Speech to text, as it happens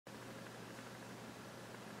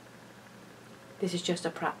This is just a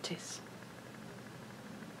practice.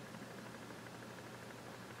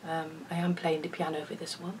 I am playing the piano for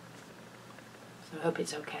this one, so I hope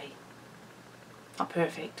it's okay. Not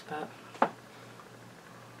perfect, but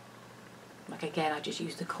like again, I just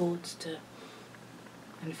use the chords to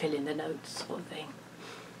and fill in the notes, sort of thing.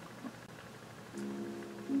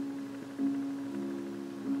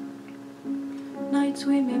 Night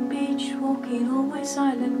swimming, beach walking, always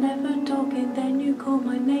silent, never talking. Then you call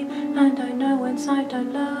my name, and I know inside I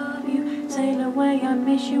love you. Sail away, I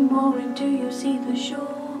miss you more until you see the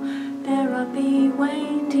shore. There I'll be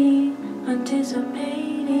waiting,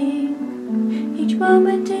 anticipating. Each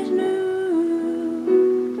moment is new.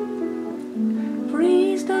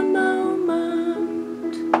 Freeze the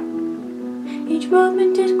moment. Each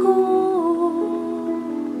moment is cool.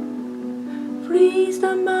 Freeze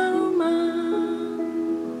the moment.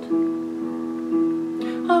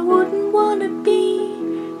 I wouldn't want to be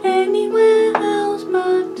anywhere else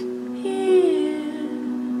but here.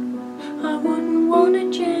 I wouldn't want to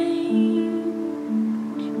change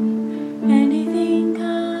anything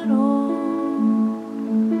at all.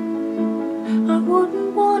 I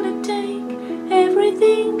wouldn't want to take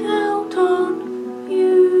everything out on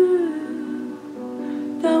you,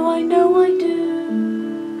 though I know I do.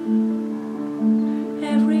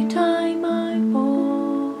 Every time I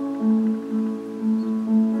fall,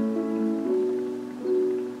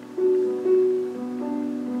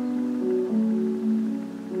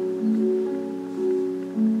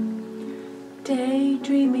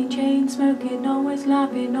 daydreaming, chain smoking, always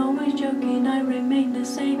laughing, always joking. I remain the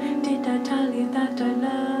same. Did I tell you that I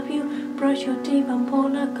love you? Brush your teeth and pour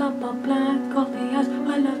a cup of black coffee. As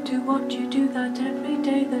I love to watch you do that every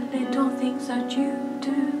day. The little things that you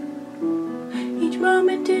do. Each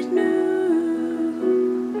moment is new.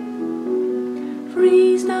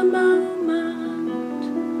 Freeze the moment.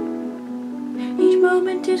 Each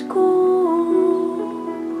moment is cool.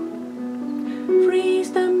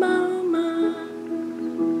 Freeze the moment.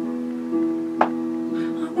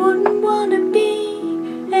 I wouldn't want to be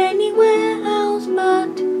anywhere else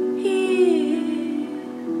but here.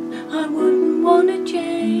 I wouldn't want to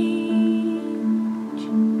change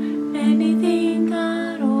anything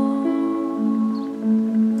at all.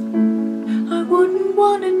 I wouldn't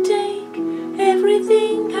want to take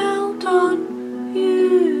everything out on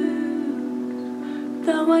you,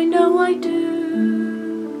 though I know I do.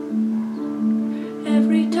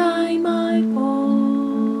 Every time I fall,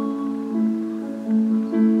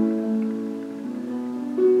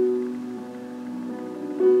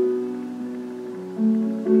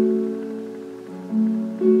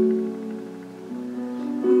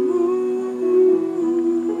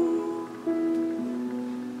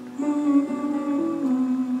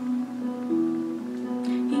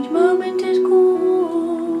 each moment is cool.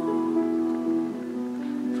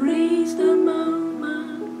 Freeze the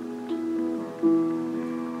moment.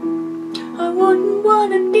 I wouldn't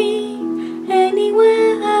want to be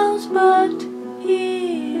anywhere else but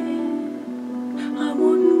here. I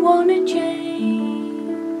wouldn't want to change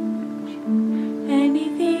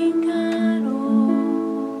anything at all.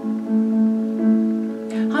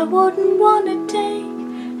 I wouldn't want to take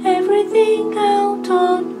everything out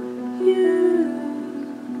on you,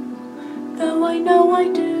 though I know I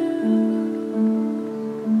do.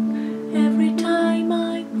 Every time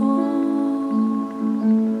I fall,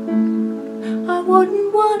 I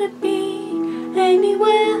wouldn't want to be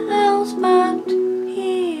anywhere else but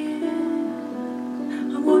here.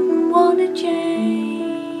 I wouldn't want to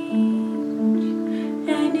change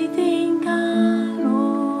anything at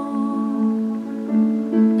all.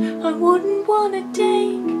 I wouldn't want to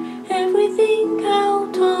take everything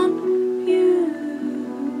out on you,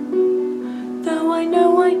 though I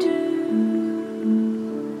know I do.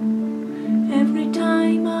 Every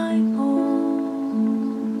time I fall.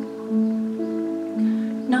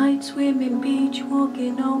 Night swimming, beach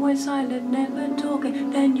walking, always silent, never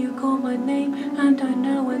talking. Then you call my name, and I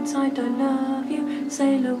know inside I love you.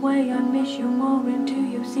 Sail away, I miss you more until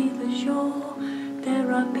you see the shore.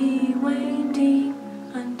 There I'll be waiting,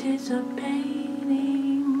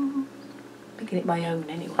 anticipating. Picking it my own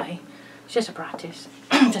anyway. It's just a practice,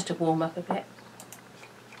 just to warm up a bit.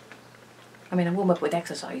 I mean, I warm up with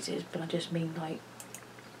exercises, but I just mean like,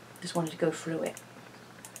 just wanted to go through it.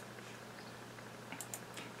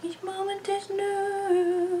 Each moment is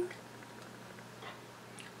new.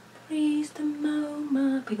 Freeze the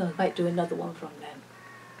moment. I think I might do another one from them.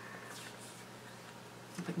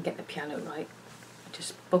 If I can get the piano right.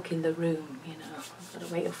 Just book in the room, you know. I've got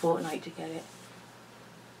to wait a fortnight to get it.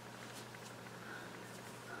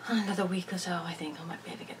 Another week or so, I think I might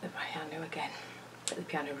be able to get the piano again. Get the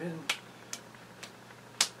piano room.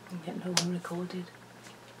 and get no one recorded.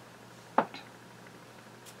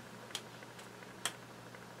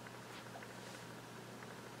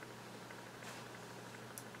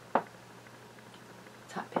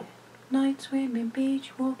 Tap it. Night swimming,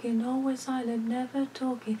 beach walking, always silent, never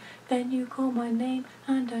talking. Then you call my name,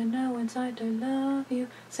 and I know inside I love you.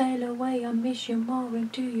 Sail away, I miss you more,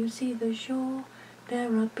 until you see the shore.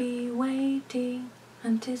 There I'll be waiting,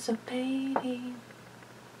 anticipating.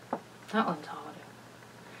 That one's harder.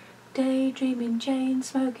 Daydreaming, chain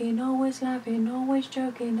smoking, always laughing, always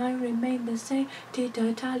joking. I remain the same. Did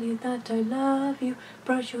I tell you that I love you?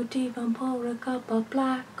 Brush your teeth and pour a cup of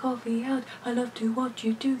black coffee out. I love to watch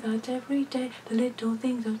you do that every day. The little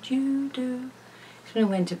things that you do. Just know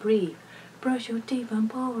when to breathe. Brush your teeth and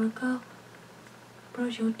pour a cup.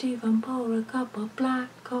 Brush your teeth and pour a cup of black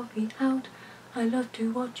coffee out. I love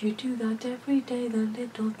to watch you do that every day. The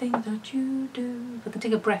little things that you do. If I could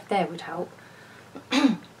take a breath there, would help.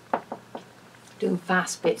 Doing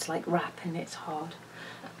fast bits like rapping, it's hard.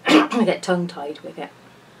 I get tongue-tied with it.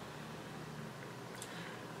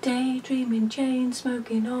 Daydreaming, chain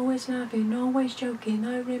smoking, always laughing, always joking.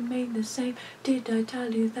 I remain the same. Did I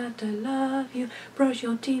tell you that I love you? Brush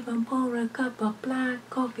your teeth and pour a cup of black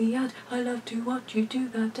coffee out. I love to watch you do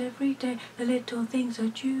that every day. The little things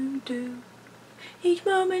that you do. Each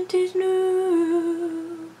moment is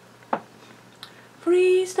new.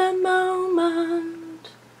 Freeze the moment.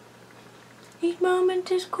 Each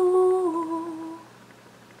moment is cool.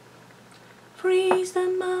 Freeze the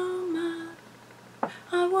moment.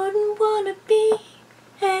 I wouldn't want to be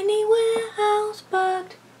anywhere else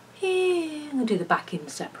but here. I'm going to do the backing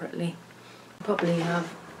separately. Probably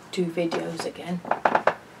have 2 videos again.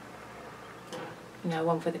 You know,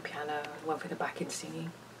 one for the piano, one for the backing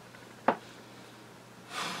singing.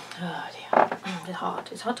 Oh dear, it's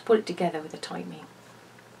hard. It's hard to put it together with the timing.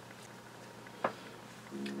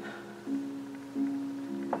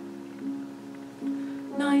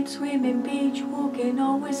 Night swimming, beach walking,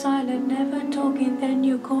 always silent, never talking. Then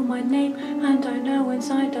you call my name, and I know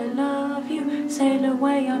inside I love you. Sail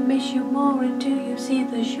away, I miss you more, until you see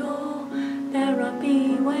the shore. There I'll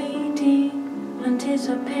be waiting,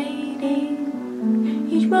 anticipating.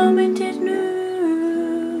 Each moment is new.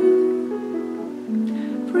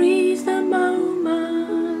 Freeze the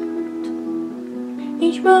moment.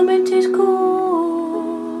 Each moment is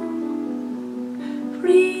cool.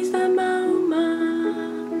 Freeze the moment.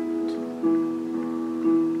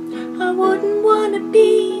 I wouldn't want to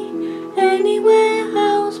be anywhere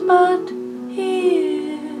else but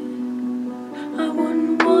here. I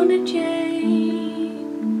wouldn't want to change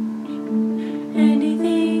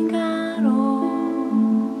anything at all.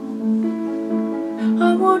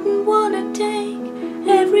 I wouldn't want to take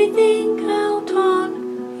everything out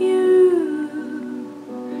on you,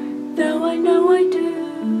 though I know I do.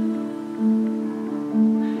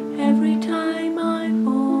 Every time I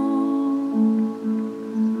fall.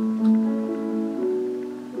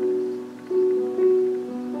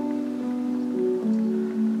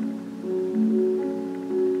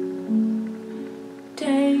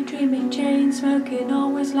 Daydreaming, chain smoking,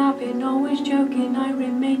 always laughing, always joking. I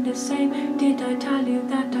remain the same. Did I tell you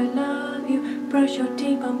that I love you? Brush your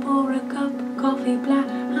teeth and pour a cup of coffee black.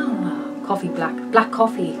 Oh, coffee black. Black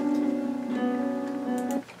coffee.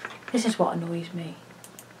 This is what annoys me.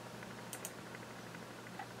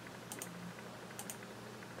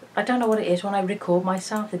 I don't know what it is. When I record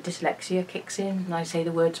myself, the dyslexia kicks in and I say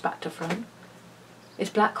the words back to front. It's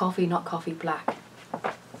black coffee, not coffee black.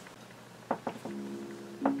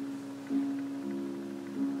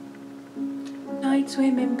 Night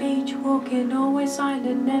swimming, beach walking, always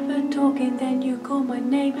silent, never talking. Then you call my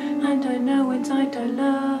name, and I know inside I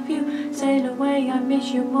love you. Sail away, I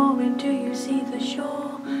miss you more, until you see the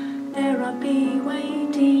shore. There I'll be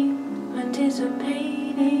waiting,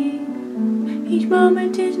 anticipating. Each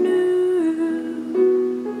moment is new.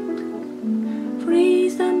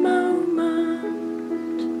 Freeze the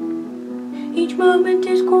moment. Each moment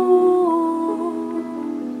is cool.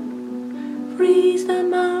 Freeze the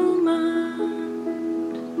moment.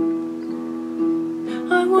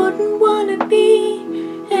 I wouldn't want to be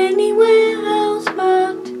anywhere else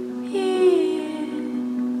but here.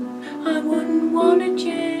 I wouldn't want to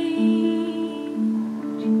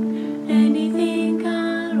change anything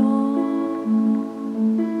at all.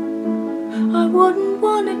 I wouldn't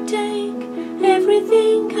want to take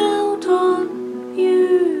everything out on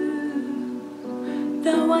you,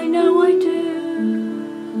 though I know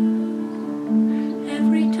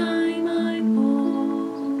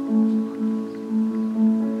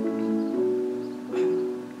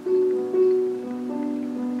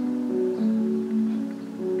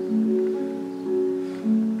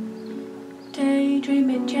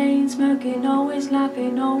daydreaming, chain smoking, always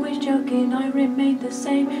laughing, always joking. I remain the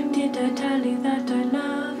same. Did I tell you that I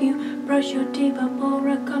love you? Brush your teeth and pour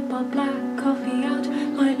a cup of black coffee out.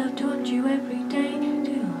 I love to watch you every day.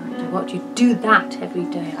 To watch you do that every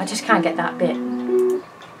day. I just can't get that bit.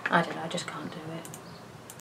 I don't know, I just can't.